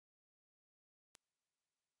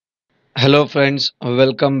Hello friends,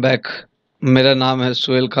 welcome back. मेरा नाम है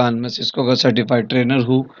सुहेल खान। मैं सिस्को का सर्टिफाइड ट्रेनर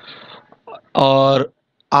हूँ और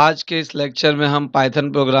आज के इस लेक्चर में हम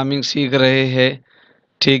पाइथन प्रोग्रामिंग सीख रहे हैं।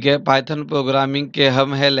 ठीक है, पाइथन प्रोग्रामिंग के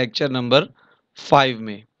हम है लेक्चर नंबर 5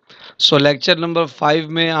 में। लेक्चर नंबर 5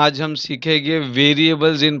 में आज हम सीखेंगे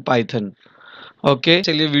वेरिएबल्स इन पाइथन। ओके,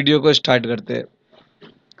 चलिए वीडियो को स्टार्ट करते हैं।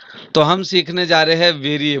 तो हम सीखने जा रहे हैं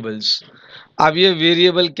वेरिएबल्स। अब ये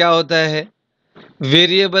वेरिएबल क्या होता है?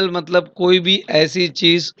 वेरिएबल मतलब कोई भी ऐसी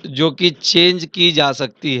चीज जो कि चेंज की जा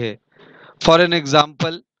सकती है। फॉर एन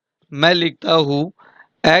एग्जाम्पल, मैं लिखता हूँ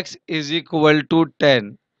x इज इक्वल टू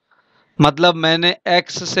 10। मतलब मैंने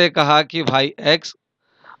x से कहा कि भाई x,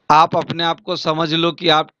 आप अपने आप को समझ लो कि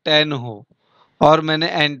आप 10 हो, और मैंने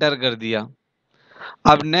एंटर कर दिया।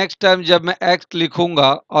 अब नेक्स्ट टाइम जब मैं x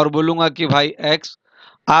लिखूंगा और बोलूंगा कि भाई x,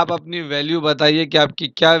 आप अपनी वैल्यू बताइए कि आपकी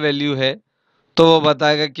क्या वैल्यू है, तो वो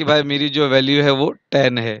बताएगा कि भाई मेरी जो वैल्यू है वो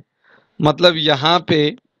 10 है। मतलब यहाँ पे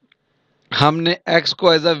हमने x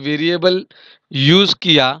को एज अ वेरिएबल यूज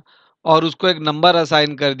किया और उसको एक नंबर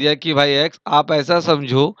असाइन कर दिया कि भाई x, आप ऐसा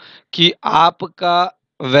समझो कि आपका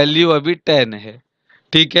वैल्यू अभी 10 है।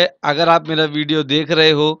 ठीक है, अगर आप मेरा वीडियो देख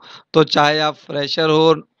रहे हो तो चाहे आप फ्रेशर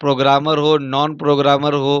हो, प्रोग्रामर हो, नॉन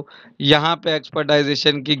प्रोग्रामर हो, यहाँ पे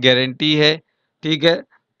एक्सपर्टाइजेशन की गारंटी है। ठीक है,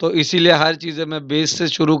 तो इसीलिए हर चीज़ें मैं बेस से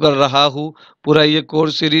शुरू कर रहा हूँ। पूरा ये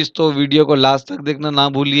कोर्स सीरीज, तो वीडियो को लास्ट तक देखना ना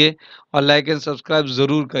भूलिए और लाइक एंड सब्सक्राइब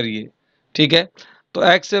ज़रूर करिए। ठीक है, तो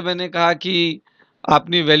एक्स से मैंने कहा कि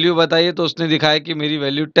अपनी वैल्यू बताइए, तो उसने दिखाया कि मेरी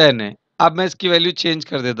वैल्यू 10 है। अब मैं इसकी वैल्यू चेंज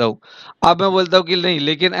कर देता हूँ। अब मैं बोलता हूँ कि नहीं,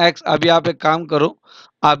 लेकिन एक्स, अभी आप एक काम करो,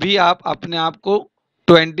 अभी आप अपने आप को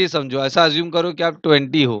 20 समझो। ऐसा अज्यूम करो कि आप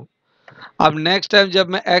 20 हो। अब नेक्स्ट टाइम जब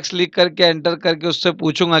मैं एक्स लिख करके एंटर करके उससे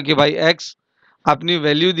पूछूंगा कि भाई एक्स, अपनी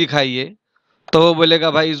वैल्यू दिखाइए, तो वो बोलेगा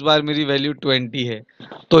भाई इस बार मेरी वैल्यू 20 है।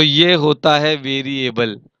 तो ये होता है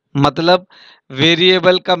वेरिएबल। मतलब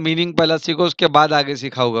वेरिएबल का मीनिंग पहला सीखो, उसके बाद आगे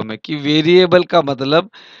सिखाऊंगा मैं कि वेरिएबल का मतलब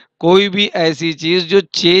कोई भी ऐसी चीज जो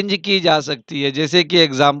चेंज की जा सकती है। जैसे कि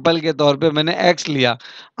एग्जांपल के तौर पे मैंने एक्स लिया,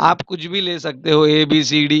 आप कुछ भी ले सकते हो, A B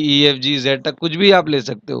C D E F G Z तक कुछ भी आप ले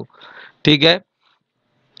सकते हो। ठीक है,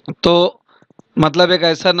 तो मतलब एक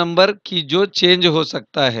ऐसा नंबर कि जो चेंज हो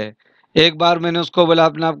सकता है। एक बार मैंने उसको बोला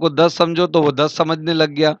अपने आप को 10 समझो, तो वो 10 समझने लग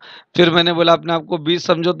गया। फिर मैंने बोला अपने आप को 20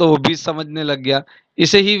 समझो, तो वो 20 समझने लग गया।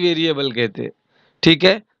 इसे ही वेरिएबल कहते हैं। ठीक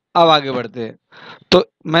है, अब आगे बढ़ते हैं। तो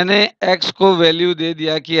मैंने x को वैल्यू दे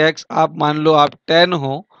दिया कि x, आप मान लो आप 10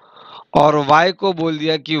 हो, और y को बोल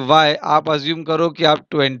दिया कि y, आप अज्यूम करो कि आप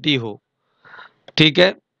 20 हो। ठीक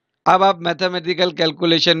है, अब आप मैथमेटिकल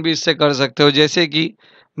कैलकुलेशन भी इससे कर सकते हो। जैसे कि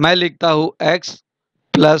मैं लिखता हूँ x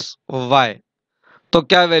प्लस वाई, तो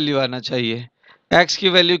क्या वैल्यू आना चाहिए? x की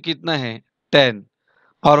वैल्यू कितना है? 10।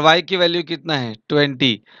 और y की वैल्यू कितना है?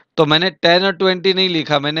 20। तो मैंने 10 और 20 नहीं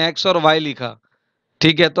लिखा, मैंने x और y लिखा।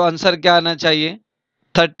 ठीक है, तो आंसर क्या आना चाहिए?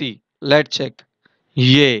 30। लेट चेक,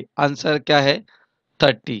 ये आंसर क्या है?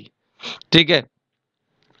 30। ठीक है,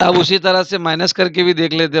 अब उसी तरह से माइनस करके भी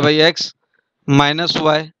देख लेते भाई, x माइनस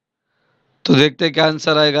वाई, तो देखते क्या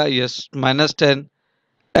आंसर आएगा। Yes, -10।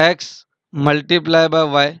 x multiply by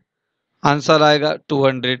Y, answer आएगा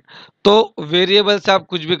 200। तो वेरिएबल से आप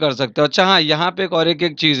कुछ भी कर सकते हो। अच्छा हाँ, यहाँ पे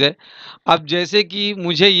एक चीज़ है। अब जैसे कि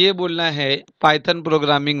मुझे ये बोलना है पाइथन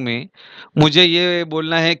प्रोग्रामिंग में, मुझे ये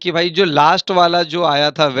बोलना है कि भाई जो लास्ट वाला जो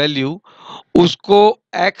आया था वैल्यू, उसको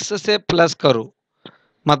x से प्लस करो।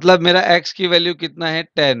 मतलब मेरा x की वैल्यू कितना है?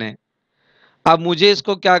 10 है। अब मुझे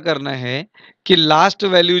इसको क्या करना है कि लास्ट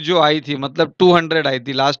वैल्यू जो आई थी, मतलब 200 आई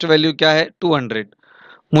थी, लास्ट वैल्यू क्या है? 200।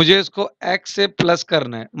 मुझे इसको x से प्लस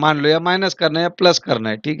करना है, मान लो, या माइनस करना है या प्लस करना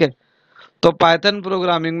है। ठीक है, तो पाइथन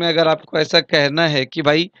प्रोग्रामिंग में अगर आपको ऐसा कहना है कि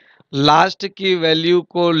भाई लास्ट की वैल्यू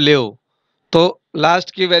को ले, तो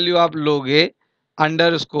लास्ट की वैल्यू आप लोगे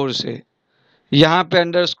अंडरस्कोर से। यहाँ पे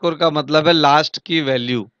अंडरस्कोर का मतलब है लास्ट की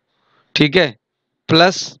वैल्यू। ठीक है,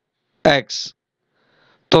 प्लस x।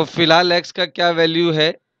 तो फिलहाल x का क्या वैल्यू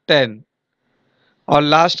है? 10। और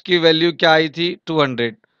लास्ट की वैल्यू क्या आई थी?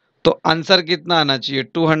 200। तो आंसर कितना आना चाहिए?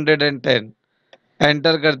 210।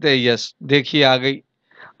 एंटर करते हैं, यस, देखिए आ गई।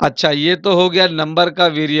 अच्छा, ये तो हो गया नंबर का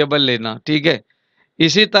वेरिएबल लेना। ठीक है,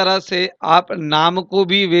 इसी तरह से आप नाम को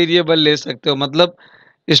भी वेरिएबल ले सकते हो। मतलब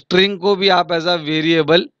स्ट्रिंग को भी आप एज अ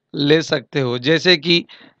वेरिएबल ले सकते हो। जैसे कि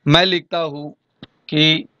मैं लिखता हूँ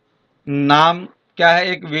कि नाम क्या है,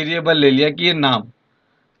 एक वेरिएबल ले लिया कि ये नाम,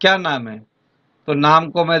 क्या नाम है, तो नाम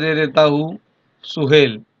को मैं दे देता हूँ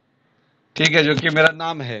सुहेल। ठीक है, जो कि मेरा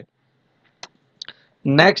नाम है।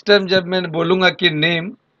 नेक्स्ट टाइम जब मैं बोलूंगा कि नेम,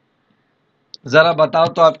 जरा बताओ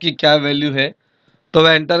तो आपकी क्या वैल्यू है, तो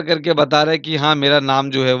वह एंटर करके बता रहा है कि हाँ, मेरा नाम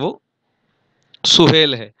जो है वो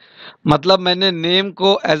सुहेल है। मतलब मैंने नेम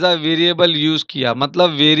को एज अ वेरिएबल यूज किया, मतलब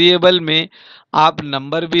वेरिएबल में आप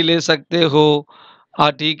नंबर भी ले सकते हो,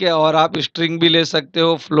 हाँ ठीक है, और आप स्ट्रिंग भी ले सकते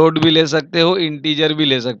हो, फ्लोट भी ले सकते हो, इंटीजर भी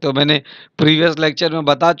ले सकते हो। मैंने प्रीवियस लेक्चर में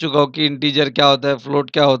बता चुका हूँ कि इंटीजर क्या होता है,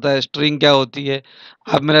 फ्लोट क्या होता है, स्ट्रिंग क्या होती है।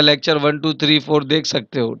 आप मेरा लेक्चर 1 2 3 4 देख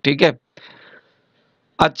सकते हो, ठीक है।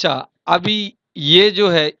 अच्छा, अभी ये जो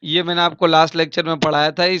है, ये मैंने आपको लास्ट लेक्चर में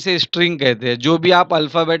पढ़ाया था, इसे स्ट्रिंग कहते हैं। जो भी आप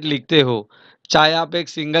अल्फ़ाबेट लिखते हो, चाहे आप एक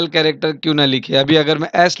सिंगल कैरेक्टर क्यों ना लिखे, अभी अगर मैं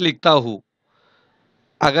एस लिखता हूँ,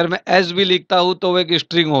 अगर मैं एस भी लिखता हूँ तो वो एक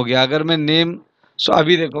स्ट्रिंग हो गया। अगर मैं नेम, सो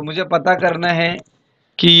अभी देखो मुझे पता करना है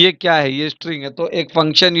कि ये क्या है, ये स्ट्रिंग है, तो एक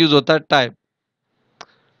फंक्शन यूज होता है टाइप।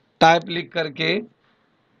 टाइप लिख करके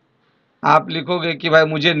आप लिखोगे कि भाई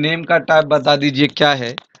मुझे नेम का टाइप बता दीजिए क्या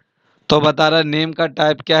है, तो बता रहा नेम का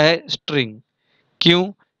टाइप क्या है, स्ट्रिंग। क्यों?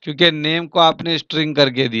 क्योंकि नेम को आपने स्ट्रिंग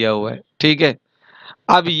करके दिया हुआ है, ठीक है।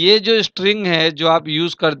 अब ये जो स्ट्रिंग है जो आप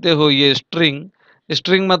यूज करते हो, ये स्ट्रिंग,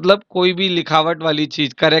 स्ट्रिंग मतलब कोई भी लिखावट वाली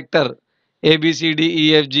चीज, करेक्टर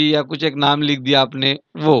ABCDEFG या कुछ एक नाम लिख दिया आपने,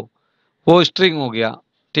 वो स्ट्रिंग हो गया,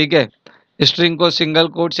 ठीक है। स्ट्रिंग को सिंगल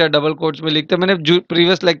कोट्स या डबल कोट्स में लिखते हैं, मैंने जो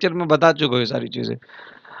प्रीवियस लेक्चर में बता चुका हूँ ये सारी चीजें।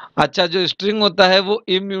 अच्छा, जो स्ट्रिंग होता है वो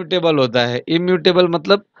इम्यूटेबल होता है। इम्यूटेबल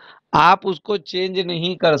मतलब आप उसको चेंज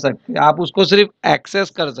नहीं कर सकते, आप उसको सिर्फ एक्सेस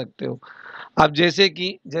कर सकते हो। अब जैसे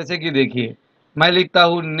कि देखिए, मैं लिखता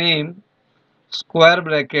हूँ नेम स्क्वायर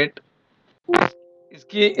ब्रैकेट,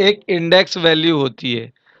 इसकी एक इंडेक्स वैल्यू होती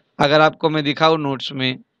है। अगर आपको मैं दिखाऊं नोट्स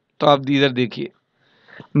में, तो आप इधर देखिए,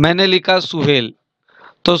 मैंने लिखा सुहेल,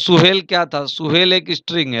 तो सुहेल क्या था, सुहेल एक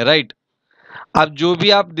स्ट्रिंग है, राइट। अब जो भी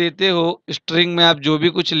आप देते हो स्ट्रिंग में, आप जो भी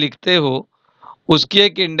कुछ लिखते हो, उसकी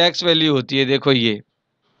एक इंडेक्स वैल्यू होती है। देखो ये,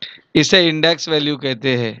 इसे इंडेक्स वैल्यू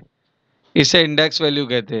कहते हैं, इसे इंडेक्स वैल्यू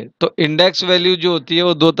कहते हैं। तो इंडेक्स वैल्यू जो होती है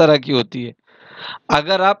वो दो तरह की होती है।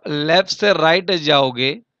 अगर आप लेफ्ट से राइट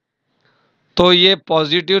जाओगे तो ये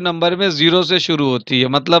पॉजिटिव नंबर में जीरो से शुरू होती है,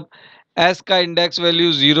 मतलब एस का इंडेक्स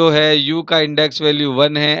वैल्यू जीरो है, यू का इंडेक्स वैल्यू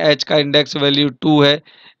वन है, एच का इंडेक्स वैल्यू टू है,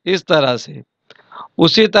 इस तरह से।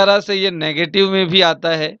 उसी तरह से ये नेगेटिव में भी आता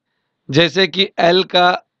है, जैसे कि एल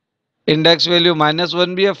का इंडेक्स वैल्यू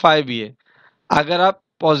 -1 भी है, 5 भी है। अगर आप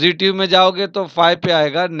पॉजिटिव में जाओगे तो 5 पे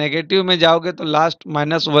आएगा, नेगेटिव में जाओगे तो लास्ट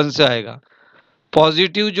 -1 से आएगा।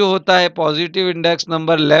 पॉजिटिव जो होता है, positive index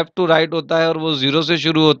number left to right होता है और वो जीरो से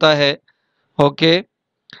शुरू होता है, ओके।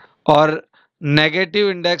 और नेगेटिव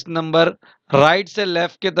इंडेक्स नंबर राइट से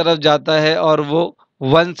लेफ्ट की तरफ जाता है और वो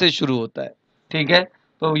 1 से शुरू होता है, ठीक है।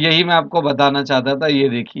 तो यही मैं आपको बताना चाहता था। ये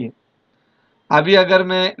देखिए, अभी अगर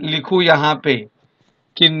मैं लिखूं यहाँ पे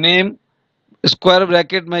कि नेम स्क्वायर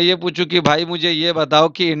ब्रैकेट में ये पूछूं कि भाई मुझे ये बताओ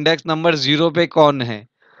कि इंडेक्स नंबर जीरो पे कौन है,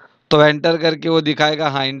 तो एंटर करके वो दिखाएगा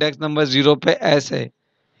हाँ इंडेक्स नंबर जीरो पे एस है,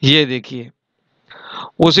 ये देखिए।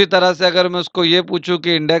 उसी तरह से अगर मैं उसको ये पूछूं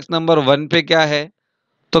कि इंडेक्स नंबर 1 पे क्या है,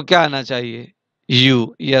 तो क्या आना चाहिए,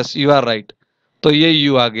 you, yes you are right, तो ये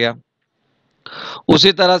यू आ गया।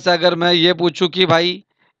 उसी तरह से अगर मैं ये पूछूं कि भाई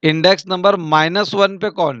इंडेक्स नंबर -1 पे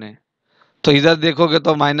कौन है, तो इधर देखोगे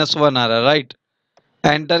तो -1 आ रहा है, राइट।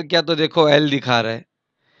 एंटर किया तो देखो एल दिखा रहा है।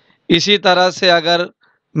 इसी तरह से अगर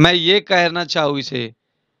मैं ये कहना चाहूँ इसे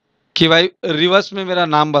कि भाई रिवर्स में मेरा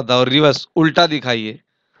नाम बताओ, रिवर्स उल्टा दिखाइए,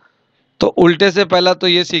 तो उल्टे से पहला तो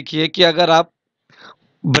ये सीखिए कि अगर आप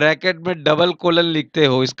ब्रैकेट में डबल कोलन लिखते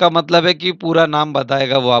हो, इसका मतलब है कि पूरा नाम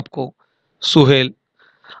बताएगा वो आपको, सुहेल।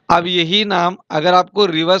 अब यही नाम अगर आपको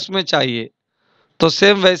रिवर्स में चाहिए तो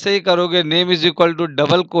सेम वैसे ही करोगे, name is equal to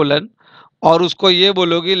double colon, और उसको ये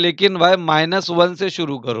बोलोगे लेकिन भाई -1 से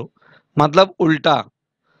शुरू करो, मतलब उल्टा,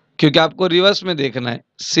 क्योंकि आपको रिवर्स में देखना है,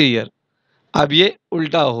 सी ईयर। अब ये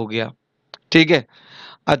उल्टा हो गया, ठीक है।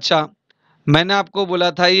 अच्छा, मैंने आपको बोला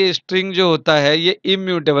था ये स्ट्रिंग जो होता है ये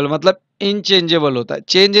इम्यूटेबल मतलब इनचेंजेबल होता है,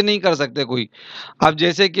 चेंज नहीं कर सकते कोई। अब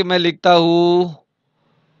जैसे कि मैं लिखता हूं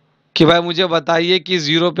कि भाई मुझे बताइए कि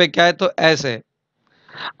जीरो पे क्या है, तो एस है।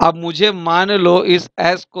 अब मुझे मान लो इस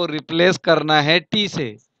एस को रिप्लेस करना है टी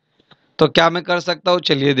से, तो क्या मैं कर सकता हूँ,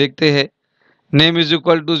 चलिए देखते हैं। Name is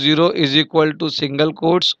equal to zero is equal to single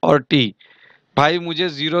quotes और टी। भाई मुझे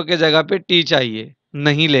जीरो के जगह पे टी चाहिए,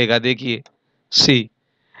 नहीं लेगा, देखिए सी।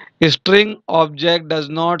 String object does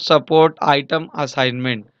not support item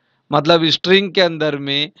assignment, मतलब स्ट्रिंग के अंदर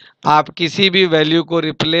में आप किसी भी वैल्यू को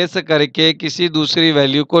रिप्लेस करके किसी दूसरी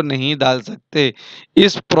वैल्यू को नहीं डाल सकते।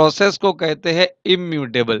 इस प्रोसेस को कहते हैं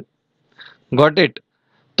इम्यूटेबल। Got it.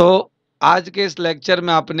 तो आज के इस लेक्चर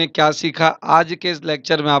में आपने क्या सीखा, आज के इस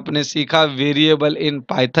लेक्चर में आपने सीखा वेरिएबल इन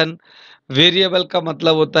पाइथन। वेरिएबल का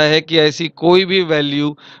मतलब होता है कि ऐसी कोई भी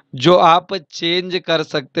वैल्यू जो आप चेंज कर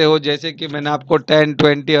सकते हो, जैसे कि मैंने आपको 10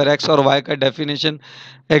 20 और एक्स और वाई का डेफिनेशन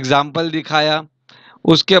एग्जाम्पल दिखाया।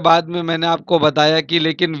 उसके बाद में मैंने आपको बताया कि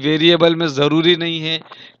लेकिन वेरिएबल में ज़रूरी नहीं है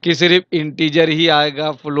कि सिर्फ इंटीजर ही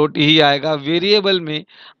आएगा, फ्लोट ही आएगा। वेरिएबल में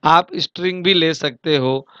आप स्ट्रिंग भी ले सकते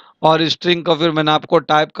हो, और स्ट्रिंग का फिर मैंने आपको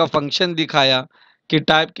टाइप का फंक्शन दिखाया कि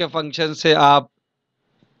टाइप के फंक्शन से आप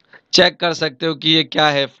चेक कर सकते हो कि ये क्या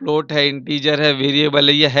है, फ्लोट है, इंटीजर है, वेरिएबल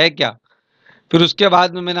है, ये है क्या। फिर उसके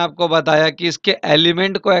बाद में मैंने आपको बताया कि इसके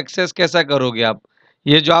एलिमेंट को एक्सेस कैसा करोगे आप।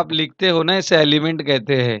 ये जो आप लिखते हो ना, इसे एलिमेंट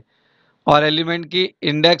कहते हैं। और एलिमेंट की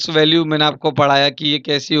इंडेक्स वैल्यू मैंने आपको पढ़ाया कि ये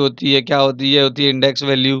कैसी होती है, क्या होती है। ये होती है इंडेक्स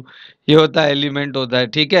वैल्यू, ये होता है एलिमेंट होता है,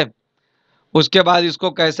 ठीक है। उसके बाद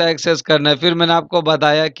इसको कैसा एक्सेस करना है, फिर मैंने आपको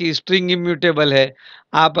बताया कि स्ट्रिंग इम्यूटेबल है।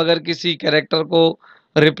 आप अगर किसी कैरेक्टर को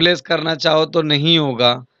रिप्लेस करना चाहो तो नहीं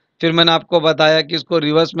होगा। फिर मैंने आपको बताया कि इसको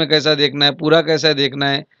रिवर्स में कैसा देखना है, पूरा कैसा देखना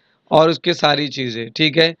है, और उसकी सारी चीज़ें,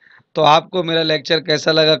 ठीक है। तो आपको मेरा लेक्चर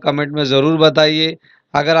कैसा लगा कमेंट में ज़रूर बताइए।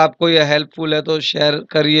 अगर आपको यह हेल्पफुल है तो शेयर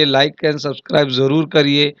करिए, लाइक एंड सब्सक्राइब ज़रूर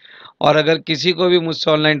करिए। और अगर किसी को भी मुझसे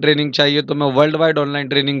ऑनलाइन ट्रेनिंग चाहिए तो मैं वर्ल्ड वाइड ऑनलाइन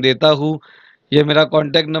ट्रेनिंग देता हूँ। ये मेरा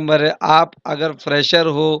कॉन्टैक्ट नंबर है। आप अगर फ्रेशर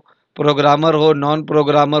हो, प्रोग्रामर हो, नॉन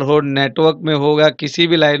प्रोग्रामर हो, नेटवर्क में हो या किसी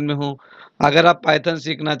भी लाइन में हो, अगर आप पाइथन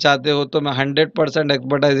सीखना चाहते हो तो मैं 100%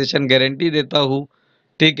 एक्सपर्टाइजेशन गारंटी देता हूँ,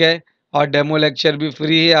 ठीक है। और डेमो लेक्चर भी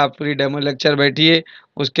फ्री है, आप फ्री डेमो लेक्चर बैठिए,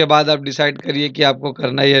 उसके बाद आप डिसाइड करिए कि आपको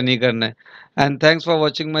करना है या नहीं करना है। And thanks for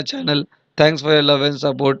watching my channel, thanks for your love and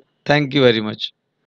support, thank you very much.